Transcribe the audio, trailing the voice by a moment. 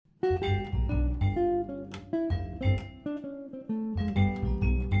Hi,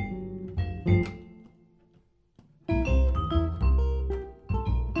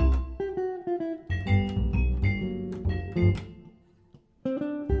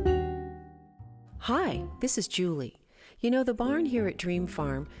 this is Julie. You know, the barn here at Dream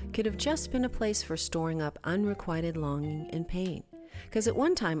Farm could have just been a place for storing up unrequited longing and pain. Because at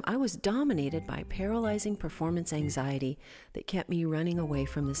one time I was dominated by paralyzing performance anxiety that kept me running away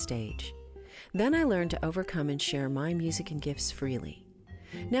from the stage. Then I learned to overcome and share my music and gifts freely.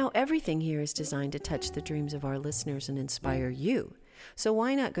 Now everything here is designed to touch the dreams of our listeners and inspire you. So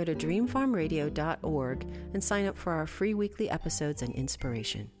why not go to dreamfarmradio.org and sign up for our free weekly episodes and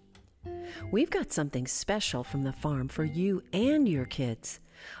inspiration. We've got something special from the farm for you and your kids.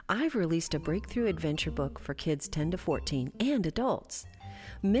 I've released a breakthrough adventure book for kids 10 to 14 and adults.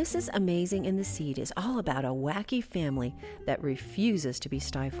 Mrs. Amazing and the Seed is all about a wacky family that refuses to be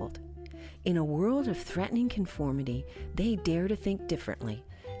stifled. In a world of threatening conformity, they dare to think differently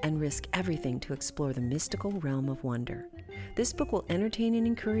and risk everything to explore the mystical realm of wonder. This book will entertain and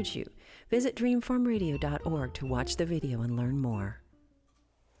encourage you. Visit dreamfarmradio.org to watch the video and learn more.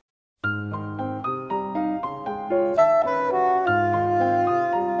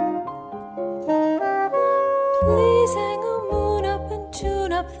 Please hang a moon up and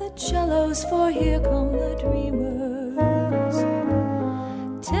tune up the cellos, for here come the dreamers.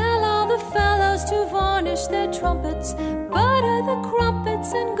 Tell all the fellows to varnish their trumpets, butter the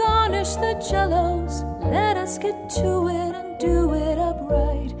crumpets and garnish the cellos. Let us get to it and do it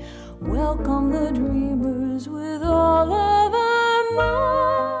upright. Welcome the dreamers with all of our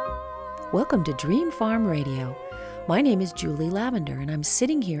might. Welcome to Dream Farm Radio. My name is Julie Lavender, and I'm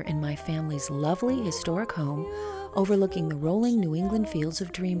sitting here in my family's lovely historic home overlooking the rolling New England fields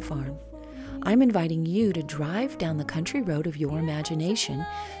of Dream Farm. I'm inviting you to drive down the country road of your imagination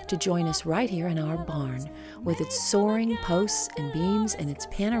to join us right here in our barn with its soaring posts and beams and its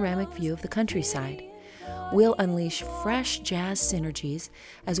panoramic view of the countryside. We'll unleash fresh jazz synergies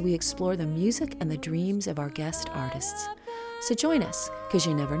as we explore the music and the dreams of our guest artists. So join us, because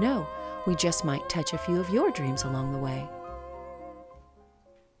you never know. We just might touch a few of your dreams along the way.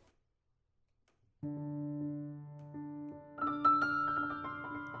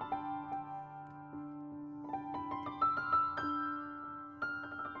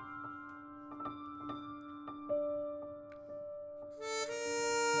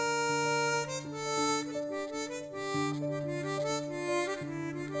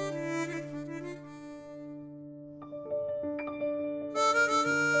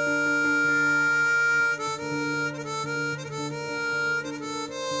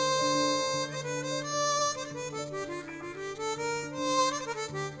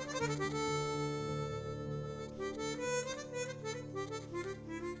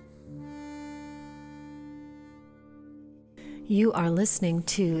 You are listening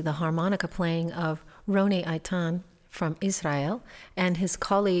to the harmonica playing of Roni Aitan from Israel and his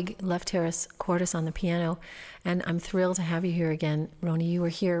colleague Lefteris Cordes on the piano. And I'm thrilled to have you here again. Roni, you were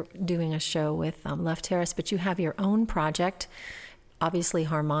here doing a show with Lefteris, but you have your own project. Obviously,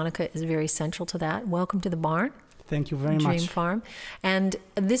 harmonica is very central to that. Welcome to the barn. Thank you very much. Dream Farm. And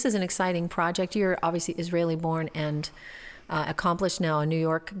this is an exciting project. You're obviously Israeli-born and accomplished now, a New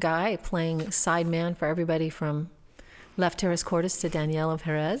York guy playing sideman for everybody from Lefteris Cordes to Daniela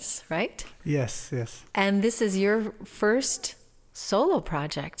Perez, right? Yes. And this is your first solo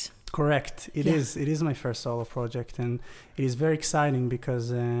project. Correct. It is. It is my first solo project, and it is very exciting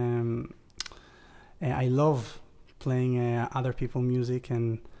because I love playing other people's music,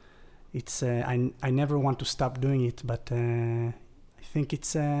 and it's I never want to stop doing it. But I think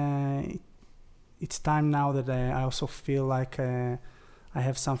it's time now that I also feel like I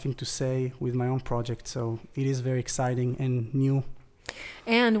have something to say with my own project, so it is very exciting and new.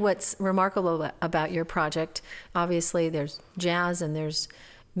 And what's remarkable about your project, obviously there's jazz and there's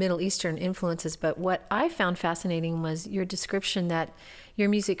Middle Eastern influences, but what I found fascinating was your description that your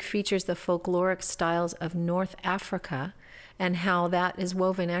music features the folkloric styles of North Africa and how that is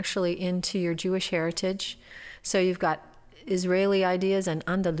woven actually into your Jewish heritage. So you've got Israeli ideas and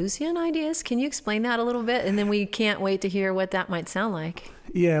Andalusian ideas. Can you explain that a little bit? And then we can't wait to hear what that might sound like.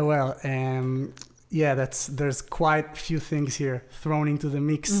 Yeah, well, there's quite a few things here thrown into the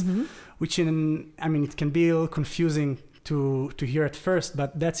mix, which it can be a little confusing to hear at first,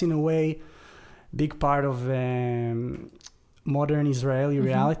 but that's in a way big part of modern Israeli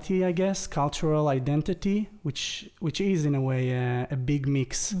reality, I guess, cultural identity, which is in a way a big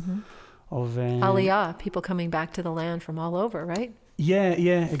mix. Of Aliyah, people coming back to the land from all over, right? Yeah,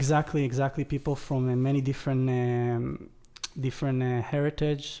 exactly. People from many different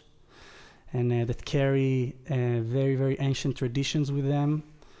heritage and that carry very, very ancient traditions with them.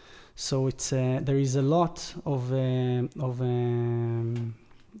 So it's there is a lot of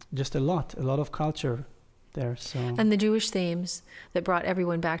just a lot of culture there. So and the Jewish themes that brought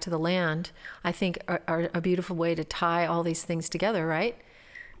everyone back to the land, I think, are a beautiful way to tie all these things together, right?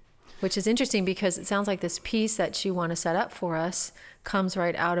 Which is interesting because it sounds like this piece that you want to set up for us comes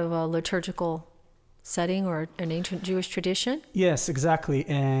right out of a liturgical setting or an ancient Jewish tradition. Yes, exactly.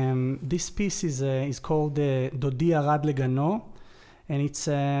 This piece is called Dodi Arad Legano, and it's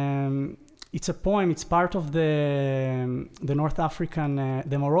a poem. It's part of the North African,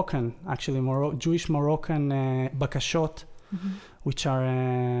 the Moroccan, actually, Jewish Moroccan bakashot, which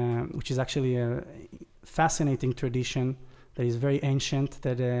is actually a fascinating tradition that is very ancient.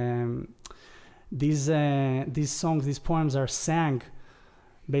 That these songs, these poems are sang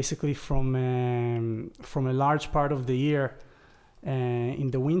basically from a large part of the year in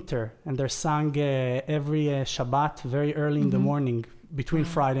the winter, and they're sung every Shabbat very early in the morning between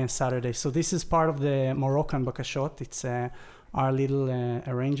Friday and Saturday. So this is part of the Moroccan bakashot. It's our little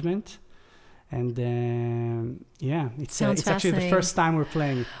arrangement, and it's actually the first time we're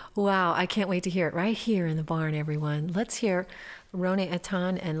playing it. Wow, I can't wait to hear it right here in the barn, everyone. Let's hear Roni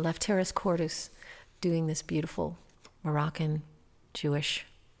Eitan and Lefteris Cordus doing this beautiful Moroccan Jewish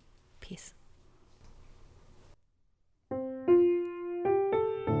piece.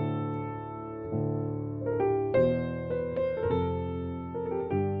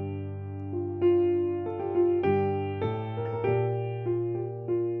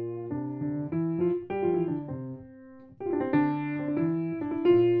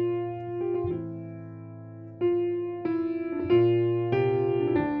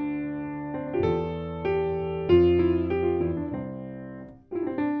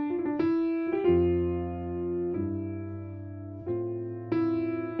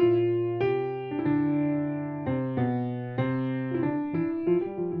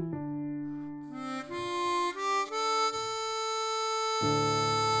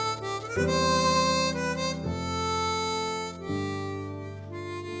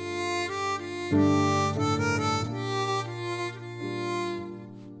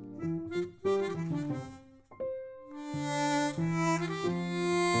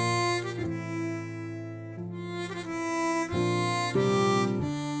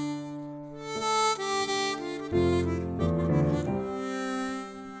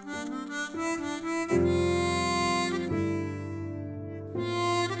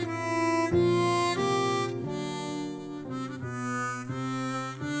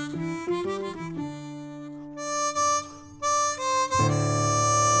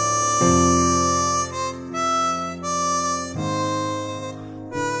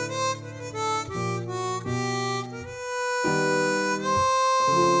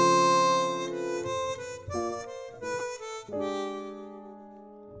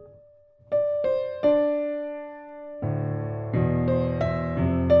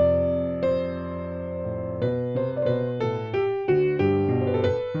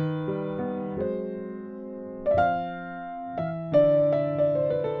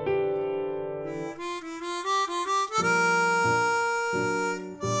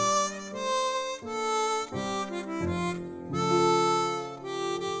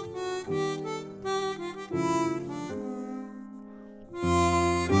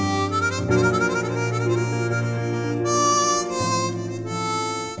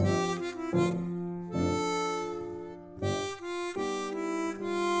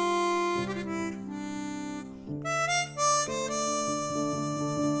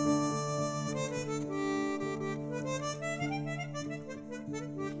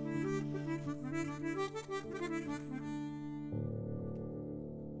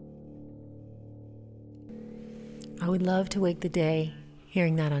 I would love to wake the day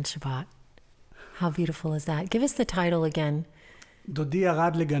hearing that on Shabbat. How beautiful is that? Give us the title again. Dodi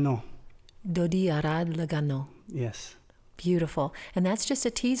Arad Legano. Dodi Arad Legano. Yes. Beautiful. And that's just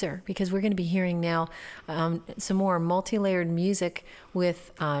a teaser because we're going to be hearing now some more multi-layered music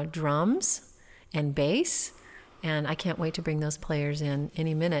with drums and bass. And I can't wait to bring those players in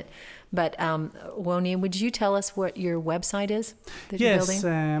any minute. But Roni, would you tell us what your website is that you're building?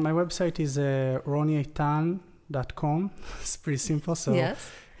 Yes, my website is ronieitan.com. It's pretty simple. So yes.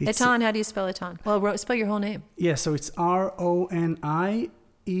 Eitan, how do you spell Eitan? Well, spell your whole name. Yeah, so it's RONIEYTAN.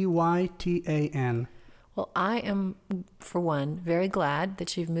 Well, I am, for one, very glad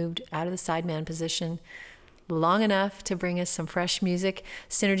that you've moved out of the sideman position long enough to bring us some fresh music,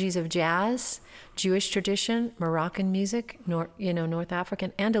 synergies of jazz, Jewish tradition, Moroccan music, North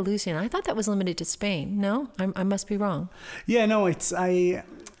African, Andalusian. I thought that was limited to Spain. No, I must be wrong. Yeah, no,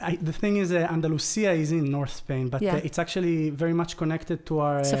 the thing is, Andalusia is in North Spain, but it's actually very much connected to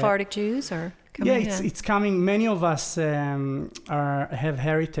our Sephardic Jews, or it's coming. Many of us have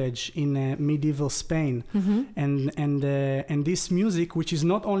heritage in medieval Spain, and this music, which is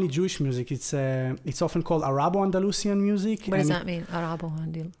not only Jewish music, it's often called Arabo-Andalusian music. What does that mean,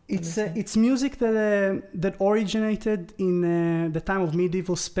 Arabo-Andalusian? It's music that originated in the time of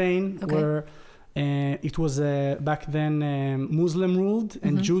medieval Spain, where it was back then Muslim ruled,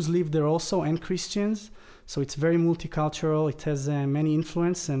 and Jews lived there also, and Christians. So it's very multicultural. It has many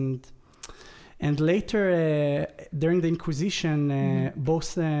influence, and later during the Inquisition,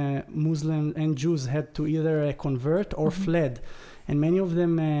 both Muslims and Jews had to either convert or fled, and many of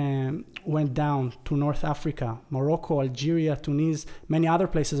them went down to North Africa, Morocco, Algeria, Tunis, many other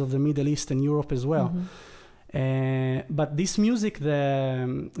places of the Middle East and Europe as well. But this music,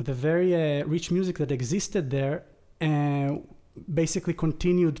 the very rich music that existed there, basically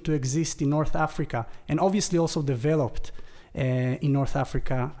continued to exist in North Africa, and obviously also developed in North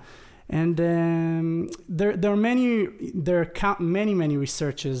Africa. And there are many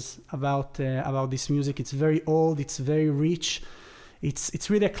researches about this music. It's very old. It's very rich. It's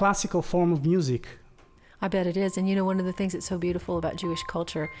really a classical form of music. I bet it is. And you know, one of the things that's so beautiful about Jewish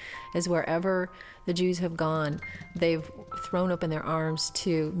culture is wherever the Jews have gone, they've thrown open their arms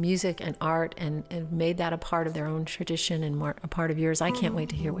to music and art and made that a part of their own tradition and a part of yours. I can't wait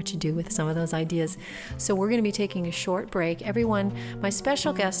to hear what you do with some of those ideas. So we're going to be taking a short break. Everyone, my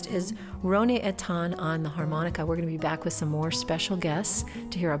special guest is Roni Etan on the harmonica. We're going to be back with some more special guests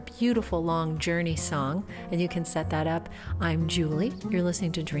to hear a beautiful long journey song, and you can set that up. I'm Julie. You're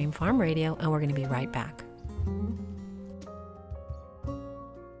listening to Dream Farm Radio, and we're going to be right back.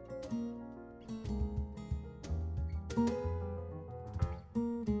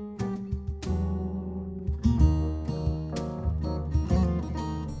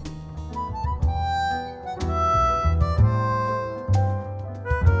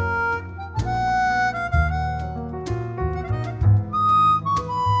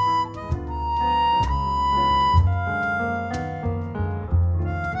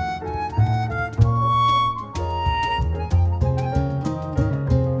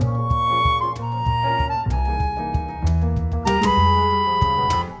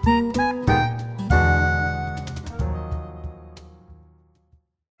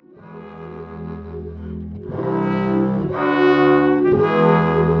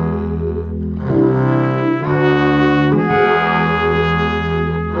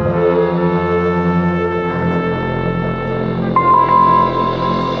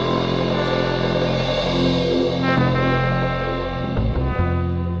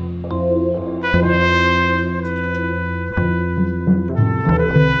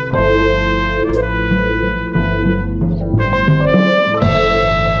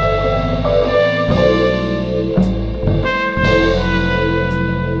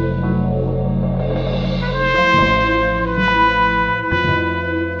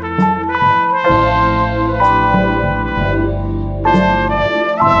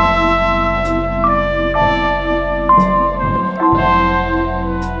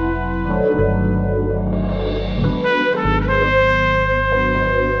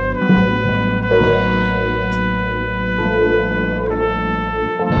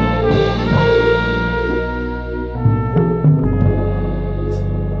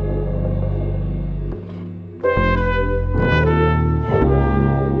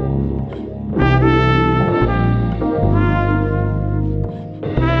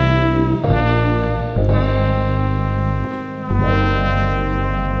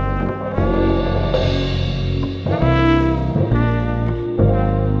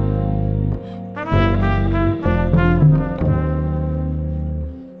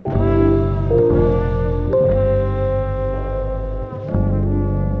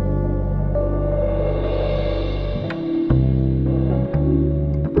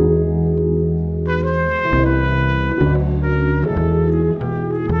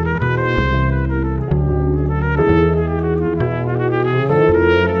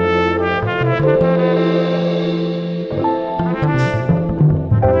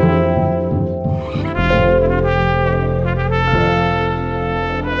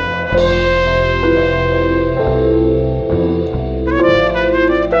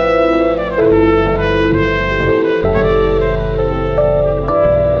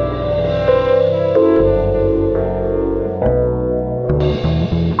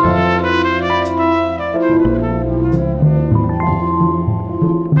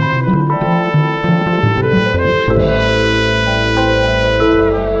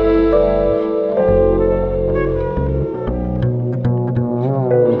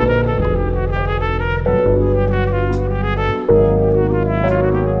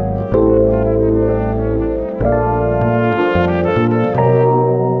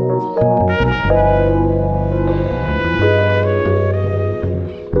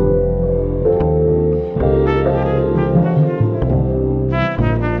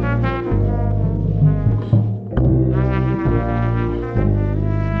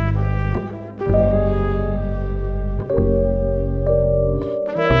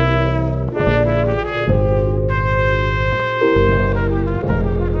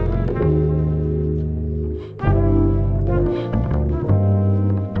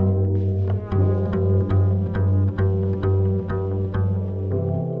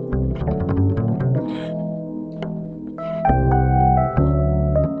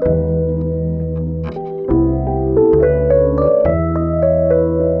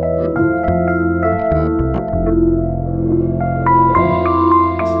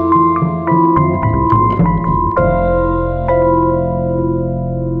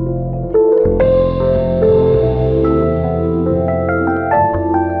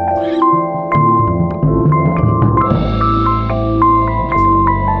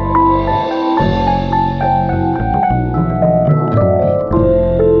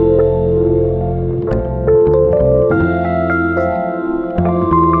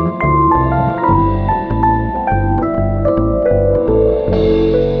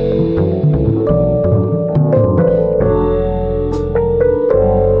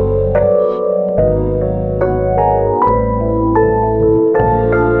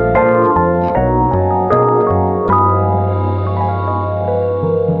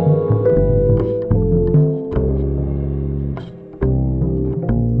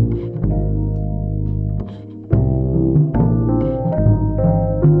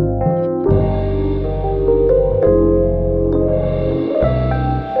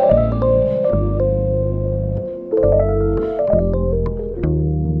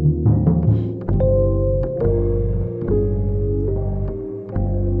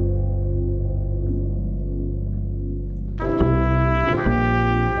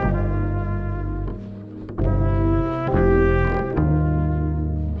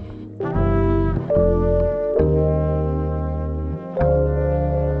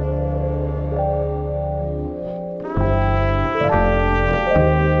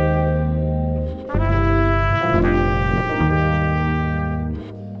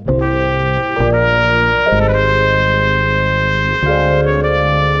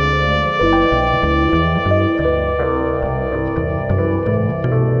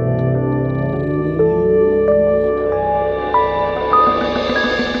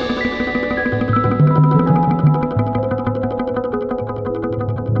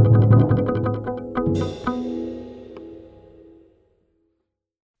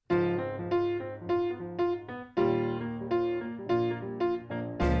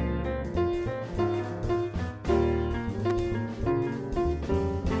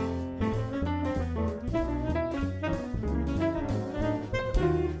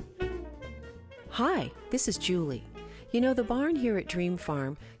 Hi, this is Julie. You know, the barn here at Dream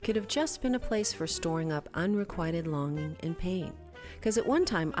Farm could have just been a place for storing up unrequited longing and pain. Because at one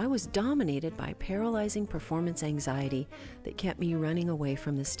time I was dominated by paralyzing performance anxiety that kept me running away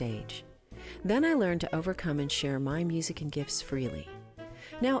from the stage. Then I learned to overcome and share my music and gifts freely.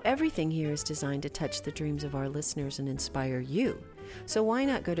 Now everything here is designed to touch the dreams of our listeners and inspire you. So why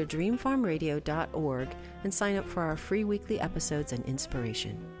not go to dreamfarmradio.org and sign up for our free weekly episodes and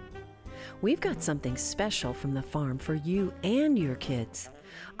inspiration. We've got something special from the farm for you and your kids.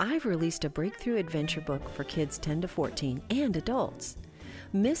 I've released a breakthrough adventure book for kids 10 to 14 and adults.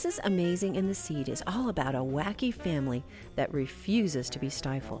 Mrs. Amazing and the Seed is all about a wacky family that refuses to be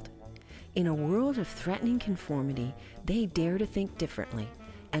stifled. In a world of threatening conformity, they dare to think differently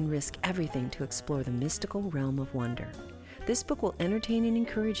and risk everything to explore the mystical realm of wonder. This book will entertain and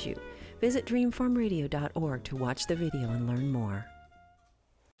encourage you. Visit dreamfarmradio.org to watch the video and learn more.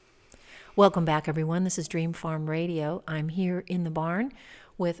 Welcome back, everyone. This is Dream Farm Radio. I'm here in the barn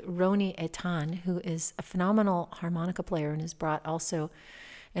with Roni Eitan, who is a phenomenal harmonica player and has brought also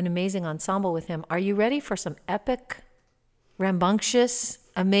an amazing ensemble with him. Are you ready for some epic, rambunctious,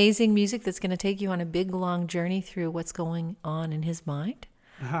 amazing music that's going to take you on a big, long journey through what's going on in his mind?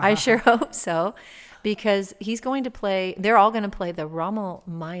 I sure hope so, because they're all going to play the Rommel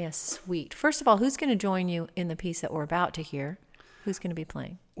Maya Suite. First of all, who's going to join you in the piece that we're about to hear? Who's going to be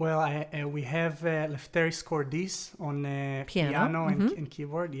playing? Well, we have Lefteris Cordis on piano and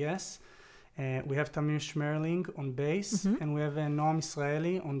keyboard, yes. We have Tamir Schmerling on bass, and we have Noam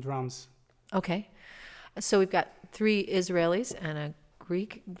Israeli on drums. Okay. So we've got 3 Israelis and a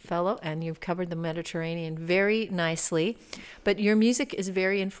Greek fellow, and you've covered the Mediterranean very nicely. But your music is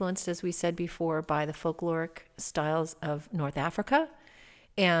very influenced, as we said before, by the folkloric styles of North Africa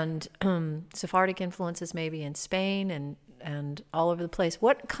and Sephardic influences maybe in Spain and all over the place.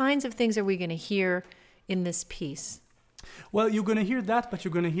 What kinds of things are we going to hear in this piece? Well, you're going to hear that, but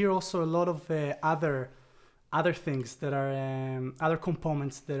you're going to hear also a lot of other things that are other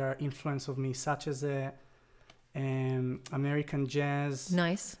components that are influence of me, such as American jazz,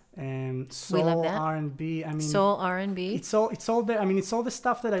 nice, soul, R&B. I mean, soul, R&B. It's all there. I mean, it's all the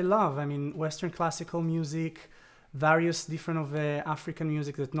stuff that I love. I mean, Western classical music, various different of African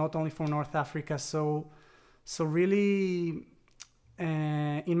music that not only from North Africa. So really,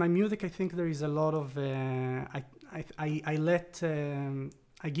 in my music, I think there is a lot of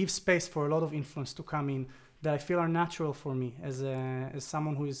I give space for a lot of influence to come in that I feel are natural for me as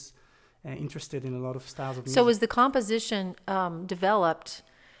someone who is interested in a lot of styles of music. So is the composition developed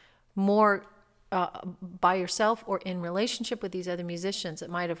more by yourself or in relationship with these other musicians that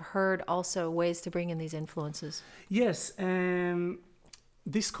might have heard also ways to bring in these influences? Yes.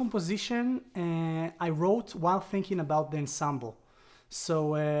 This composition I wrote while thinking about the ensemble.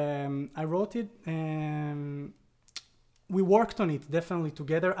 So I wrote it. We worked on it definitely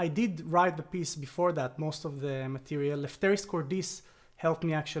together. I did write the piece before that, most of the material. Lefteris Cordis helped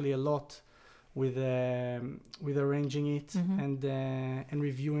me actually a lot with arranging it and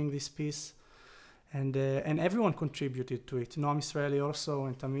reviewing this piece. And everyone contributed to it. Noam Israeli also,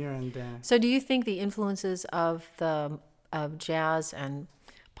 and Tamir. So do you think the influences of jazz and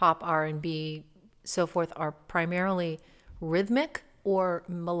pop, R&B, so forth, are primarily rhythmic or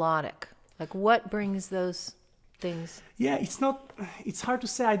melodic? Like, what brings those things? Yeah, it's hard to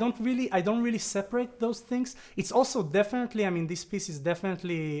say. I don't really separate those things. It's also definitely, I mean, this piece is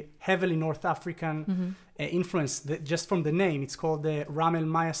definitely heavily North African influence, just from the name. It's called the Rommel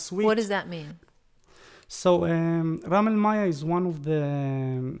Maya Suite. What does that mean? So Rommel Maya is one of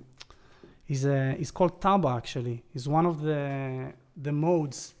the is called Taba, actually. Is one of the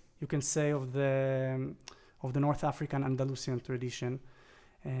modes, you can say, of the North African Andalusian tradition.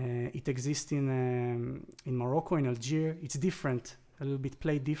 It exists in Morocco, in Algeria. It's different, a little bit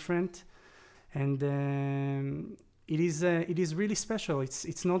played different, and it is really special.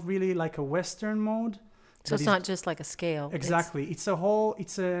 It's not really like a Western mode. So it's not just like a scale. Exactly. It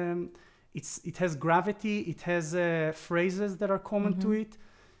has gravity. It has phrases that are common to it.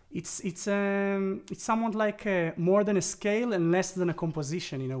 It's somewhat like more than a scale and less than a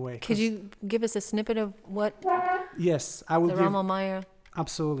composition in a way. Could you give us a snippet of what? Yes, I will. The Rommel Maya.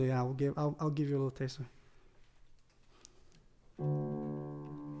 Absolutely, I'll give you a little taster.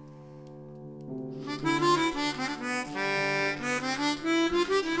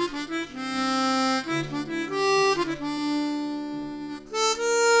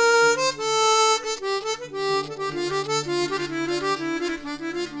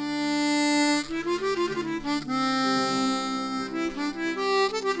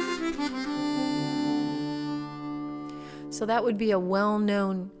 So that would be a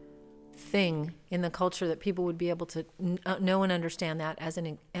well-known thing in the culture that people would be able to know and understand that as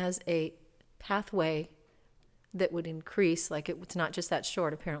a pathway that would increase. Like it's not just that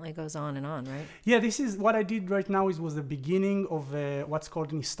short. Apparently, it goes on and on, right? Yeah, this is what I did right now. Was the beginning of what's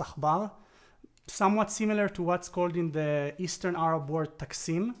called an istahbar, somewhat similar to what's called in the Eastern Arab word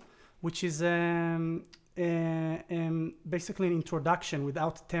taksim, which is basically an introduction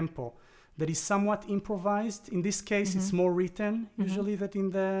without tempo that is somewhat improvised. In this case, it's more written usually that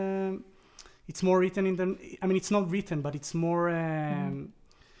in the. It's more written in the. I mean, it's not written, but it's more.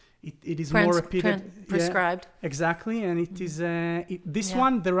 It is more repeated. Prescribed. Yeah, exactly, and it is this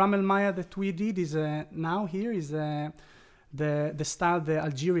one, the Ram El Maya that we did is now here is the style, the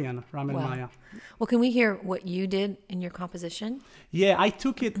Algerian Ram El Maya. Well, can we hear what you did in your composition? Yeah, I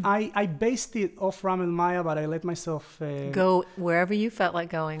took it. I based it off Ram El Maya, but I let myself go wherever you felt like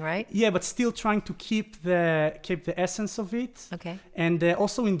going, right? Yeah, but still trying to keep the essence of it. Okay. And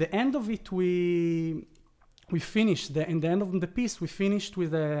also in the end of it, we finished in the end of the piece. We finished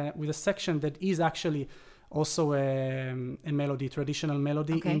with a section that is actually also a melody, traditional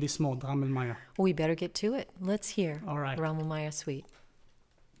melody in this mode, Ram El Maya. Well, we better get to it. Let's hear. All right. Ram El Maya Suite.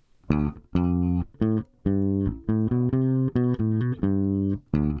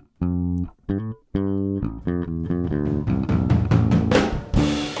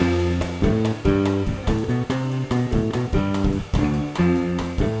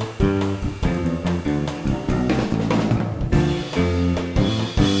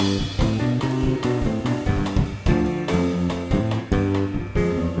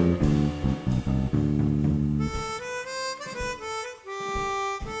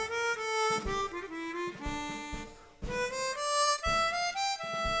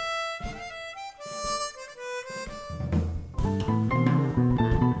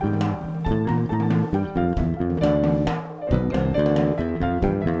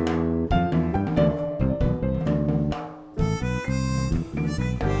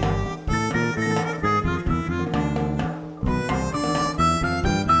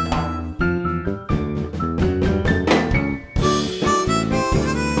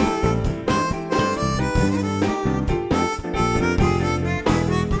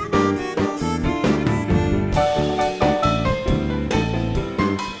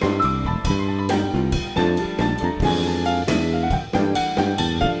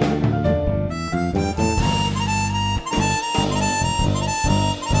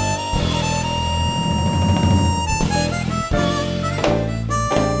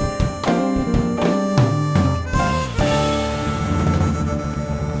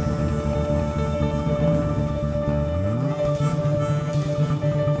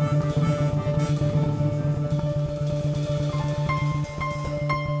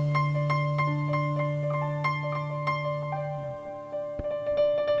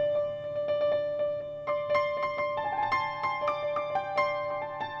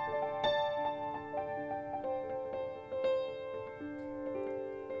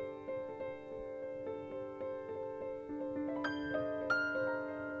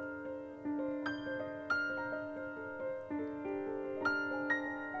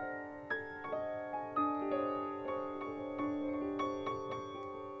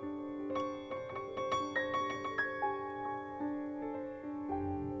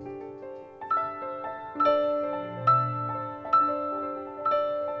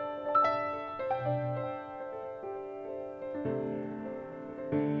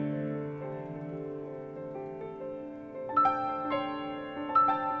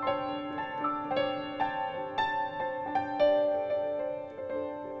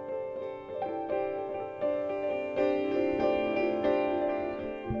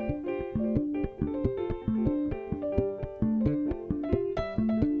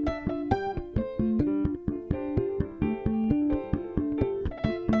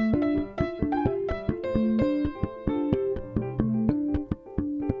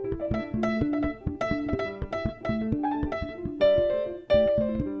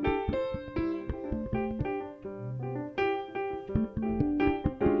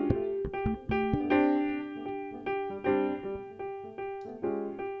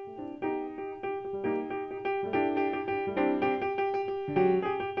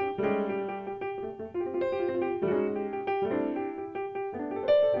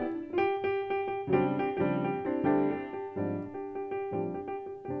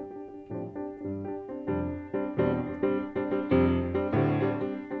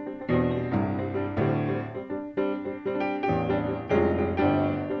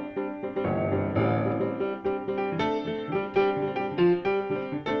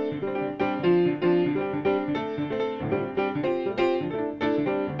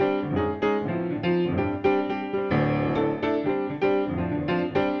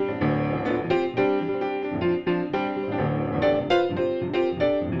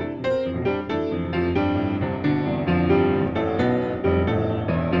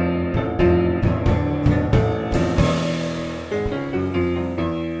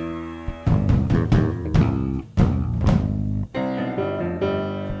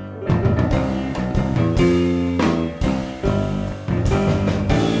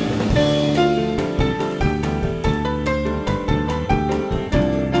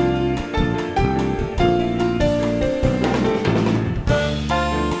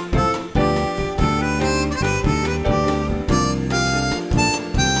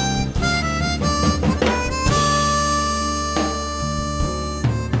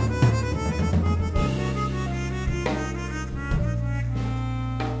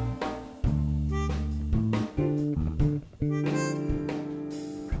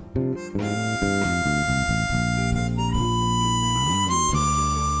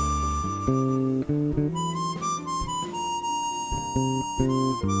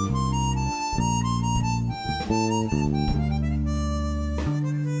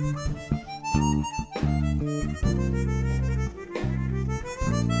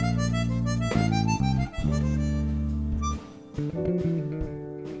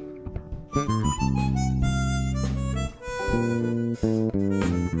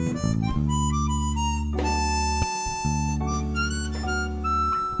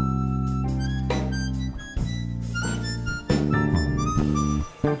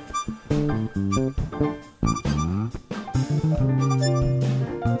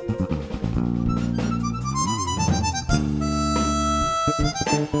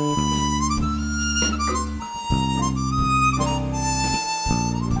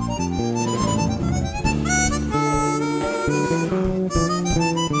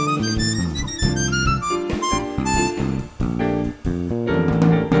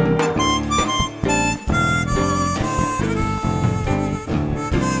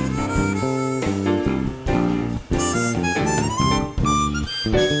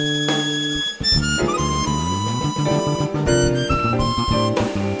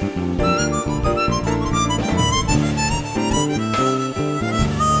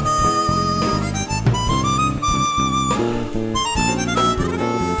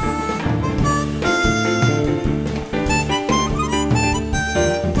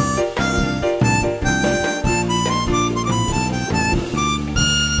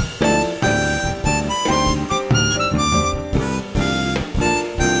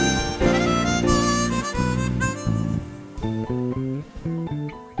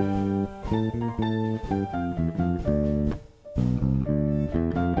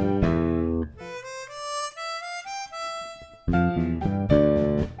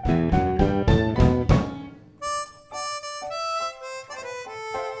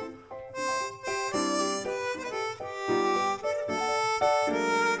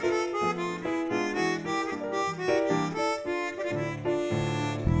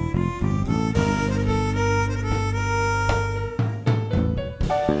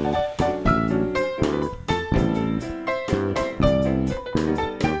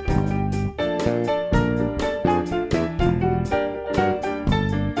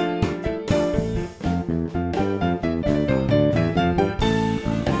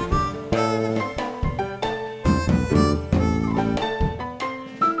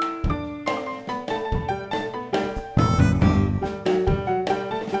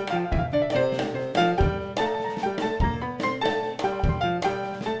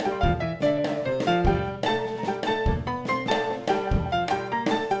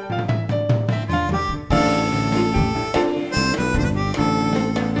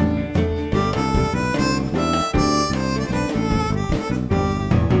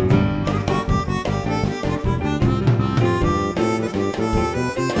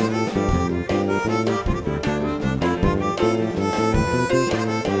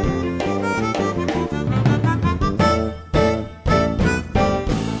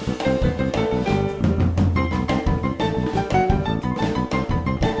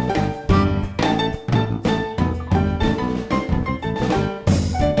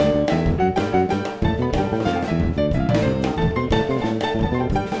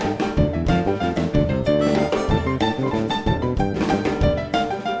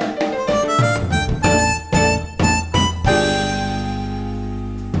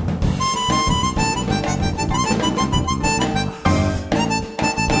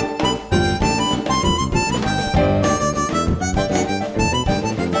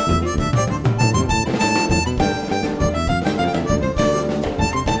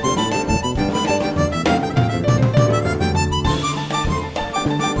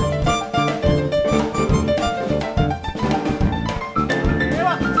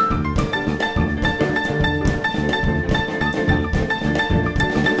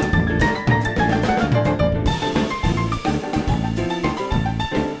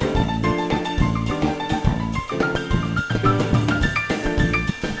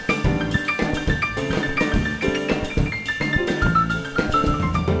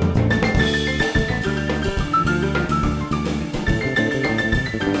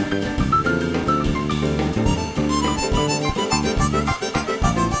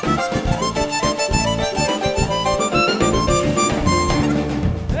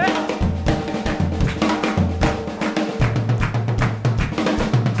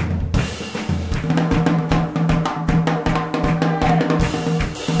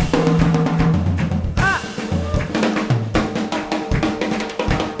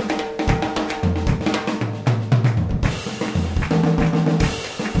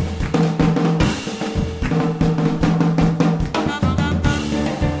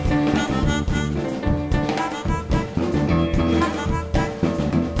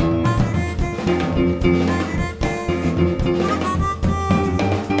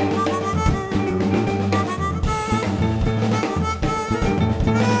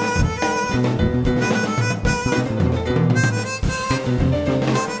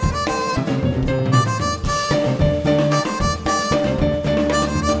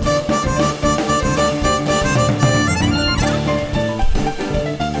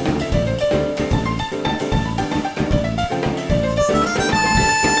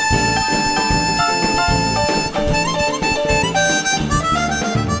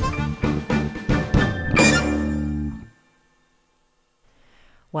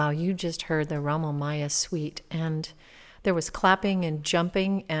 you just heard the Rommel Maya suite, and there was clapping and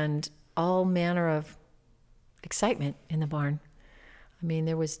jumping and all manner of excitement in the barn. I mean,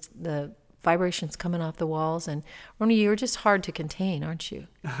 there was the vibrations coming off the walls, and Roni, you're just hard to contain, aren't you?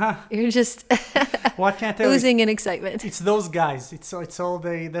 You're just what can I tell oozing in excitement. It's those guys. It's all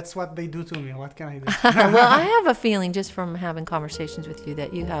that's what they do to me. What can I do? Well, I have a feeling just from having conversations with you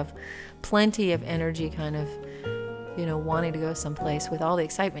that you have plenty of energy, kind of, wanting to go someplace with all the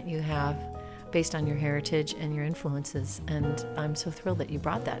excitement you have based on your heritage and your influences. And I'm so thrilled that you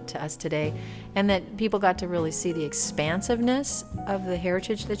brought that to us today, and that people got to really see the expansiveness of the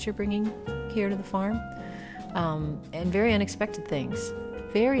heritage that you're bringing here to the farm, and very unexpected things.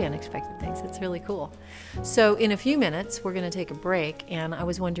 It's really cool. So in a few minutes, we're going to take a break, and I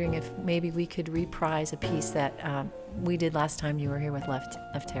was wondering if maybe we could reprise a piece that we did last time you were here with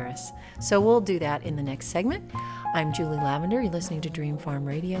Lefteris. So we'll do that in the next segment. I'm Julie Lavender. You're listening to Dream Farm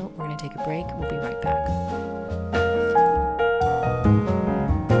Radio. We're going to take a break. We'll be right back.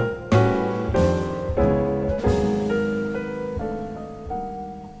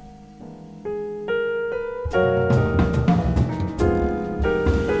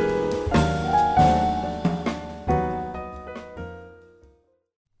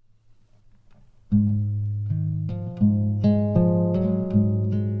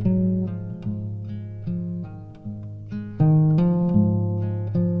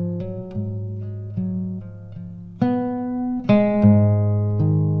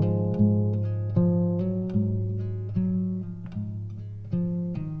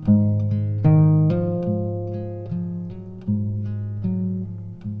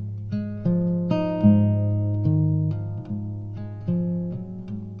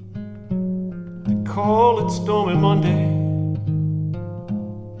 Call it stormy Monday,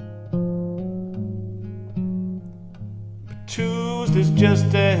 but Tuesday's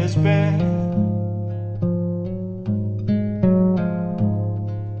just as bad.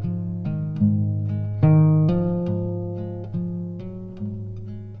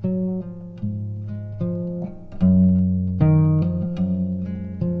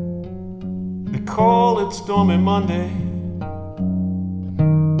 They call it stormy Monday,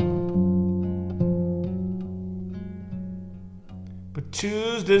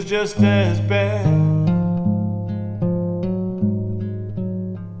 Tuesday's just as bad.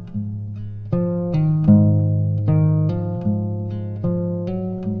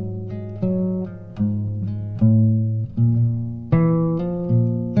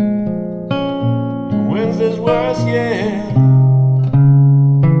 And Wednesday's worse yet.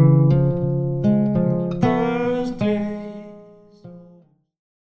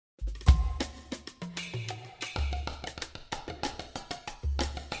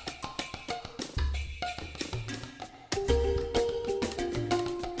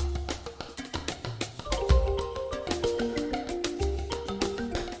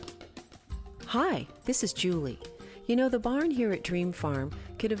 Hi, this is Julie. The barn here at Dream Farm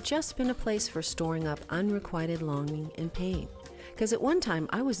could have just been a place for storing up unrequited longing and pain. Because at one time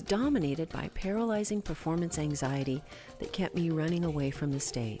I was dominated by paralyzing performance anxiety that kept me running away from the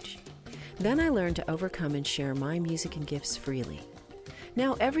stage. Then I learned to overcome and share my music and gifts freely.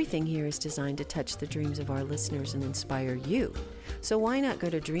 Now everything here is designed to touch the dreams of our listeners and inspire you. So why not go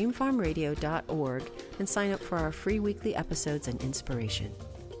to dreamfarmradio.org and sign up for our free weekly episodes and inspiration.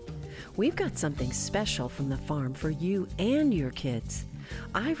 We've got something special from the farm for you and your kids.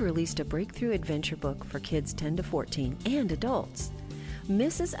 I've released a breakthrough adventure book for kids 10 to 14 and adults.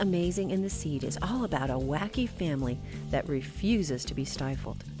 Mrs. Amazing and the Seed is all about a wacky family that refuses to be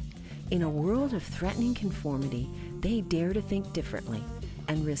stifled. In a world of threatening conformity, they dare to think differently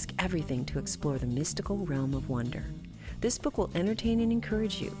and risk everything to explore the mystical realm of wonder. This book will entertain and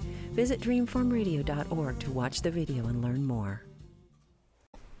encourage you. Visit dreamfarmradio.org to watch the video and learn more.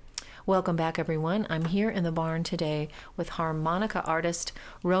 Welcome back, everyone. I'm here in the barn today with harmonica artist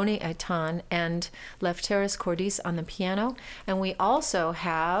Roni Eitan and Lefteris Cordis on the piano. And we also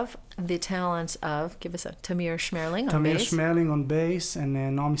have the talents of, give us a Tamir Schmerling on bass. Tamir Schmerling on bass and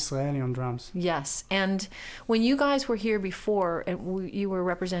Noam Israeli on drums. Yes. And when you guys were here before, you were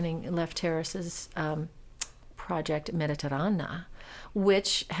representing Lefteris's project Mediterrana,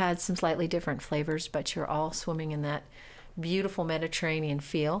 which had some slightly different flavors, but you're all swimming in that beautiful Mediterranean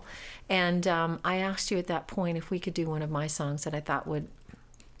feel. And I asked you at that point if we could do one of my songs that I thought would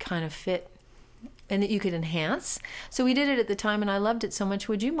kind of fit and that you could enhance. So we did it at the time, and I loved it so much.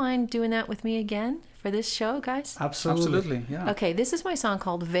 Would you mind doing that with me again for this show, guys? Absolutely. Yeah. Okay, this is my song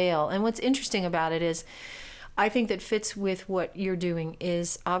called Veil. And what's interesting about it is I think that fits with what you're doing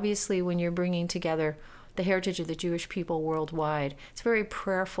is obviously when you're bringing together the heritage of the Jewish people worldwide. It's very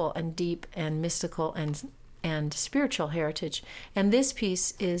prayerful and deep and mystical and spiritual heritage. And this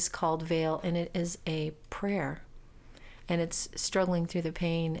piece is called Veil, and it is a prayer. And it's struggling through the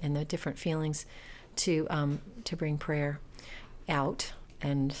pain and the different feelings to bring prayer out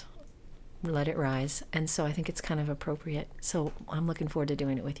and let it rise. And so I think it's kind of appropriate. So I'm looking forward to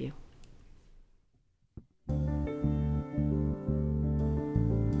doing it with you.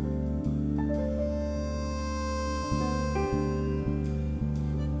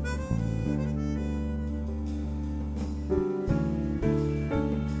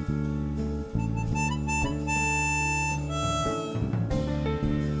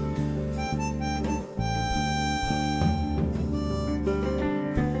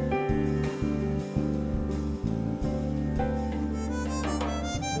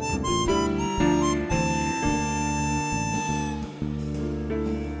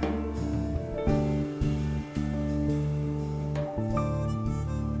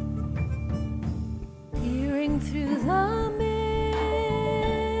 Through the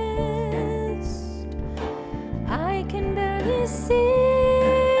mist, I can barely see,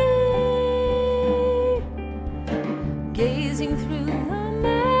 gazing through the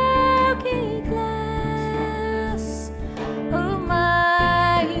murky glass of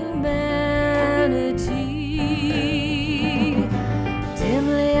my humanity.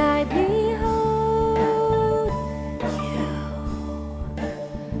 Dimly I behold you,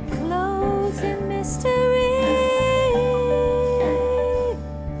 clothed in mystery.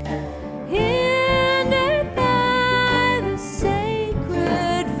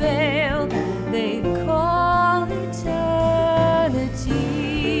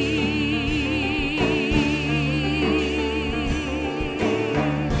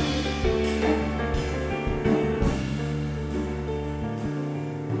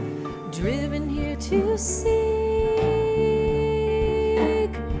 Driven here to seek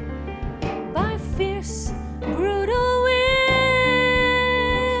by fierce, brutal winds,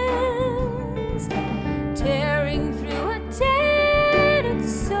 tearing through a tainted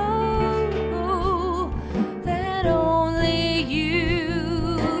soul that only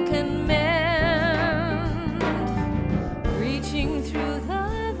you can mend, reaching through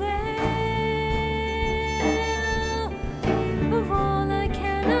the veil of all I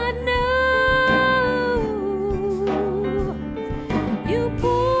cannot know.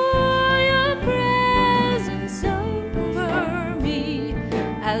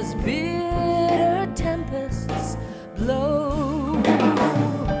 As bitter tempests blow,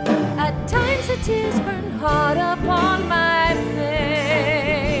 at times the tears burn hot upon my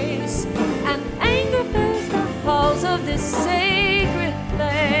face, and anger fills the halls of this sacred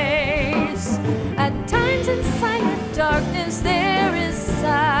place. At times in silent darkness there is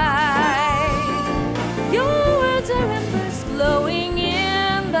sight. Your words are embers glowing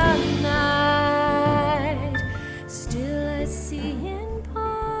in the night. Still I see in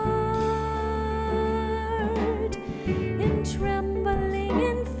trembling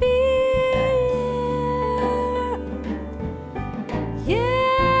in fear,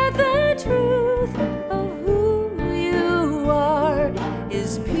 yeah, the truth of who you are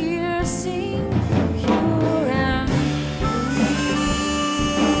is piercing, pure and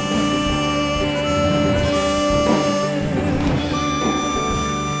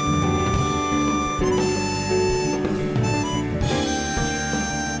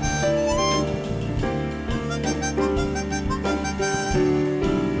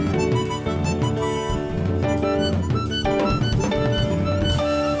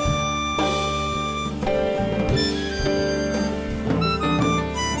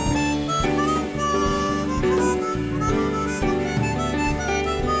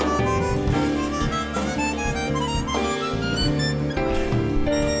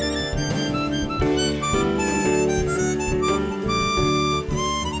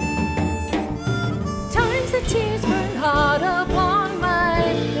tears burn hard upon my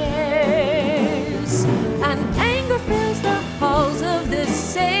face, and anger fills the halls of this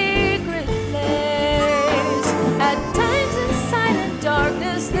sacred place. At times in silent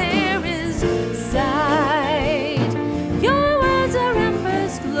darkness there is sight. Your words are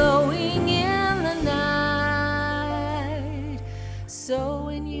embers glowing in the night. So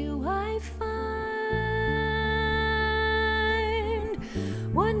in you I find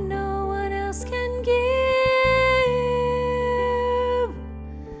what no one else can give.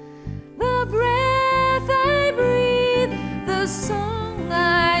 The song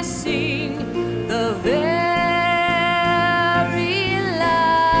I sing, the very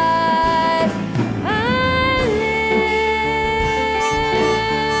life I live.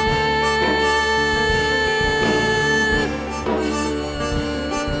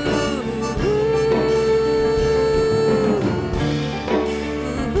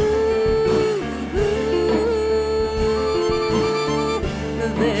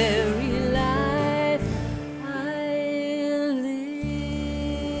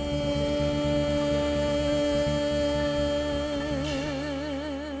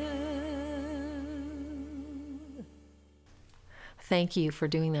 thank you for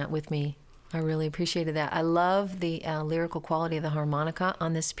doing that with me. I really appreciated that. I love the lyrical quality of the harmonica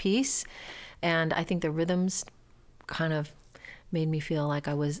on this piece, and I think the rhythms kind of made me feel like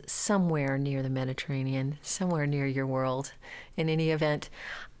I was somewhere near the Mediterranean, somewhere near your world. In any event,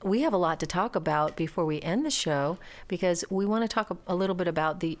 we have a lot to talk about before we end the show, because we want to talk a little bit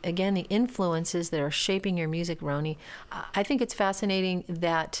about the influences that are shaping your music, Roni. I think it's fascinating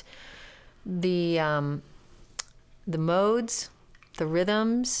that the modes, the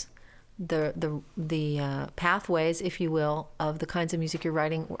rhythms, the pathways, if you will, of the kinds of music you're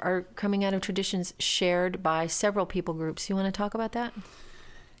writing are coming out of traditions shared by several people groups. You want to talk about that?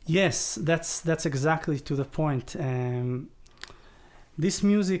 Yes, that's exactly to the point. This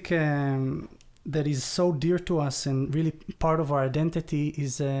music that is so dear to us and really part of our identity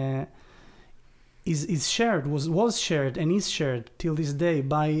is shared, was shared and is shared till this day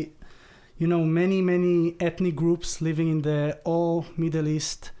by, many ethnic groups living in the all Middle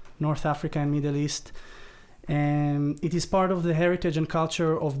East, North Africa and Middle East. And it is part of the heritage and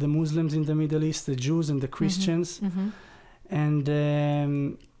culture of the Muslims in the Middle East, the Jews and the Christians. Mm-hmm. And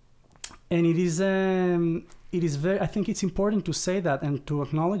it is very, I think it's important to say that and to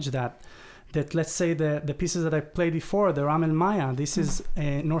acknowledge that let's say the pieces that I played before, the Ram El Maya, this is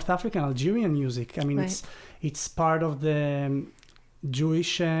North African Algerian music. I mean, right. It's part of the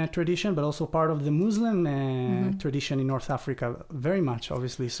Jewish tradition, but also part of the Muslim tradition in North Africa, very much,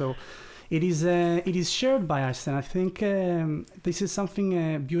 obviously. So it is shared by us, and I think this is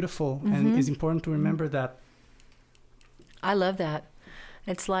something beautiful, and it's important to remember that. I love that.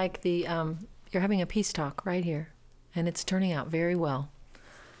 It's like you're having a peace talk right here, and it's turning out very well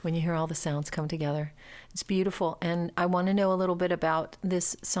when you hear all the sounds come together. It's beautiful, and I want to know a little bit about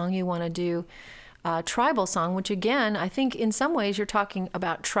this song you want to do. Tribal song, which again, I think in some ways you're talking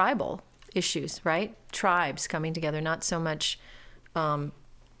about tribal issues, right? Tribes coming together, not so much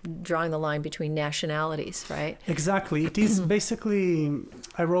drawing the line between nationalities, right? Exactly. It is basically,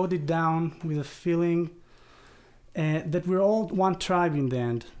 I wrote it down with a feeling that we're all one tribe in the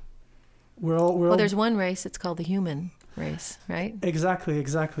end. Well, there's one race, it's called the human race, right? Exactly.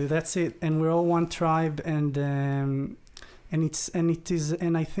 That's it. And we're all one tribe, and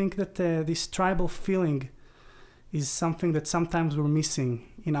I think that this tribal feeling is something that sometimes we're missing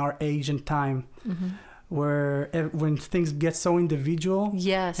in our age and time, where when things get so individual,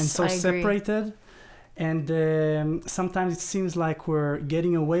 and so separated, and sometimes it seems like we're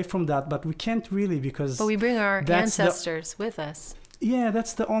getting away from that, but we can't really, because but we bring our ancestors with us. Yeah,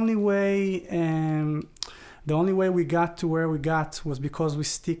 that's the only way. The only way we got to where we got was because we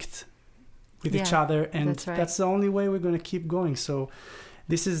sticked with each other, and that's the only way we're going to keep going. So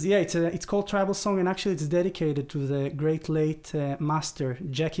this is it's called Tribal Song, and actually it's dedicated to the great late master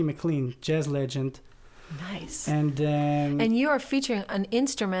Jackie McLean, jazz legend. Nice. And you are featuring an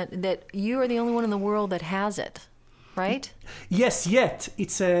instrument that you are the only one in the world that has it, right? Yes, yet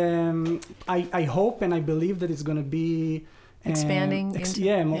it's I hope and I believe that it's going to be expanding.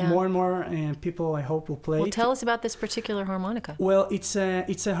 More and more people, I hope, will play it. Well, tell us about this particular harmonica. Well, it's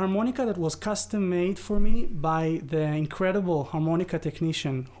a harmonica that was custom made for me by the incredible harmonica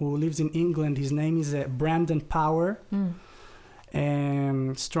technician who lives in England. His name is Brandon Power.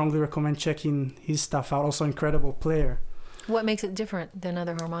 Strongly recommend checking his stuff out. Also, incredible player. What makes it different than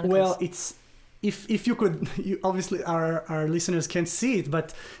other harmonicas? Well, it's if you could, obviously our listeners can't see it,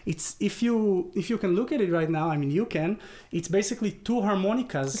 but it's if you can look at it right now. I mean, you can. It's basically two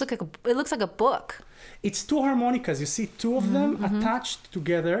harmonicas. It looks like a book. It's two harmonicas. You see two of them attached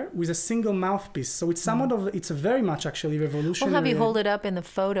together with a single mouthpiece. So it's it's very much actually revolutionary. We'll have you hold it up in the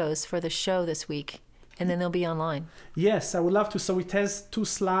photos for the show this week, and then they'll be online. Yes, I would love to. So it has two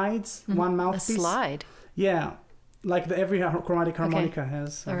slides, one mouthpiece. A slide? Yeah, like every chromatic harmonica has.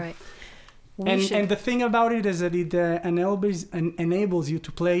 So. All right. And the thing about it is that it enables you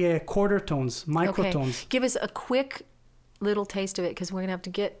to play quarter tones, microtones. Okay. Give us a quick little taste of it, because we're going to have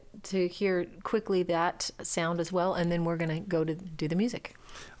to get to hear quickly that sound as well, and then we're going to go to do the music.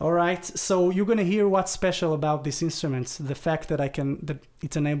 All right. So you're going to hear what's special about these instruments, the fact that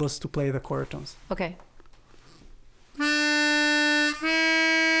it enables to play the quarter tones. Okay.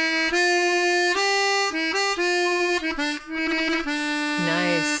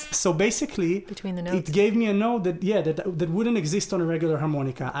 So basically, between the notes, it gave me a note that wouldn't exist on a regular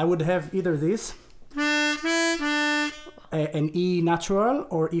harmonica. I would have either this, an E natural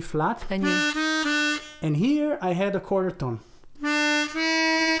or E flat, and here I had a quarter tone.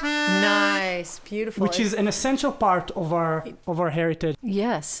 Nice, beautiful. Which is an essential part of our heritage.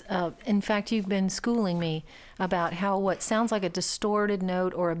 Yes, in fact, you've been schooling me about how what sounds like a distorted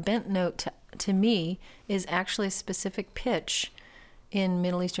note or a bent note to me is actually a specific pitch in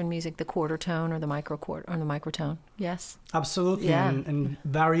Middle Eastern music the quarter tone or the microtone. Yes. Absolutely, Yeah. and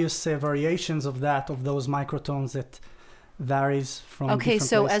various variations of those microtones that varies from Okay, different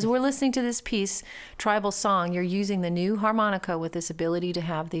so places. as we're listening to this piece, Tribal Song, you're using the new harmonica with this ability to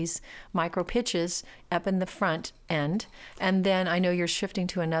have these micro pitches up in the front end. And then I know you're shifting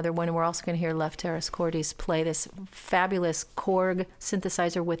to another one, and we're also going to hear Lefteris Cordes play this fabulous Korg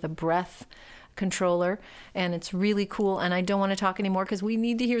synthesizer with a breath controller, and it's really cool. And I don't want to talk anymore because we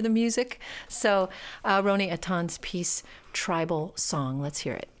need to hear the music. So Roni Atan's piece, Tribal Song, let's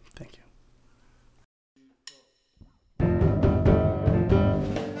hear it. Thank you.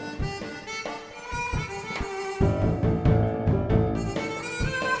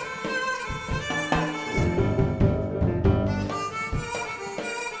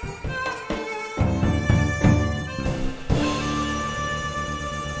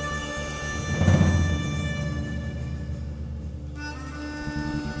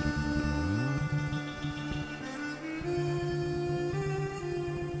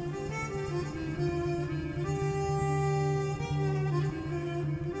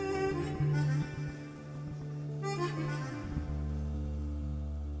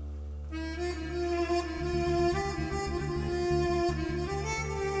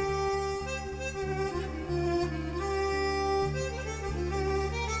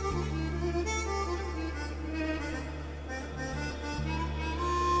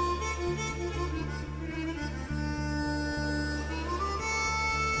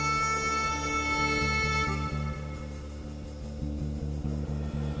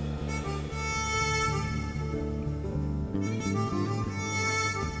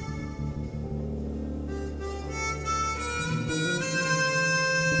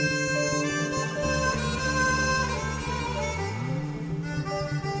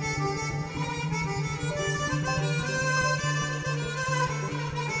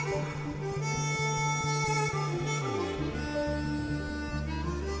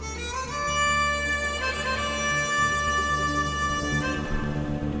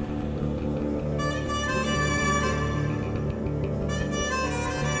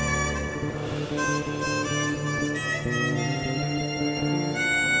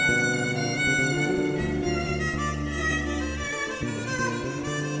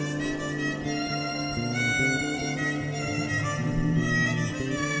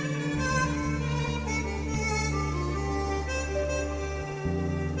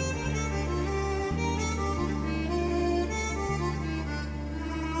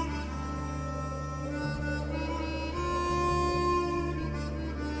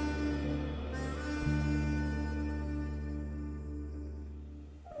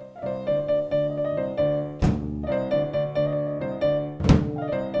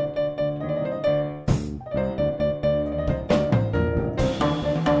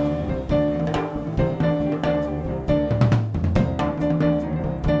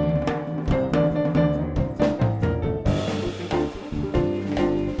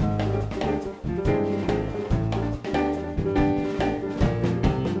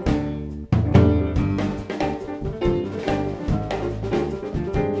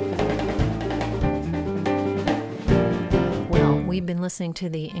 We've been listening to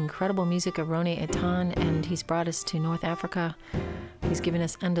the incredible music of Roni Atan, and he's brought us to North Africa. He's given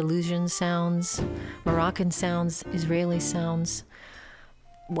us Andalusian sounds, Moroccan sounds, Israeli sounds.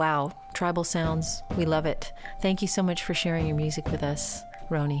 Wow, tribal sounds. We love it. Thank you so much for sharing your music with us,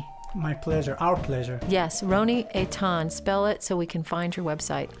 Roni. My pleasure, our pleasure. Yes, Roni Atan. Spell it so we can find your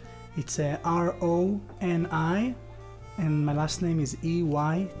website. It's Roni, and my last name is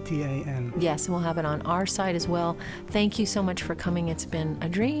Eytan. Yes, and we'll have it on our site as well. Thank you so much for coming. It's been a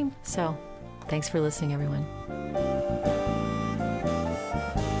dream. So thanks for listening, everyone.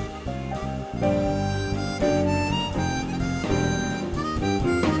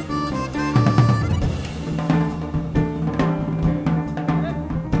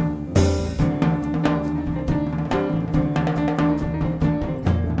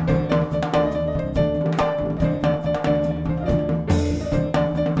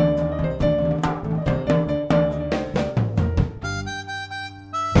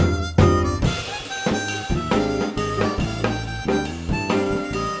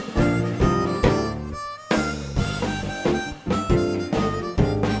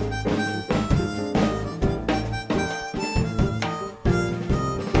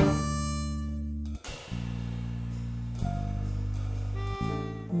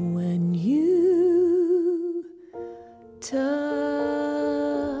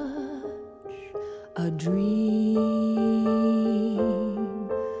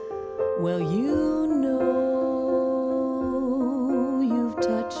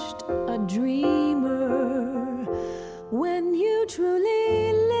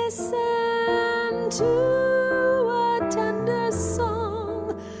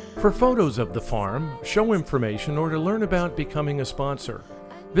 For photos of the farm, show information, or to learn about becoming a sponsor,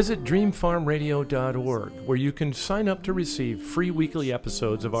 visit dreamfarmradio.org, where you can sign up to receive free weekly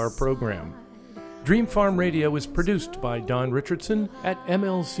episodes of our program. Dream Farm Radio is produced by Don Richardson at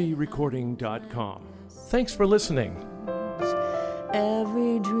mlcrecording.com. Thanks for listening.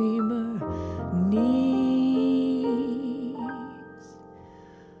 Every dreamer needs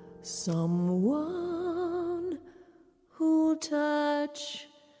someone who'll touch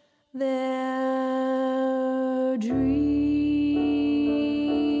their dreams.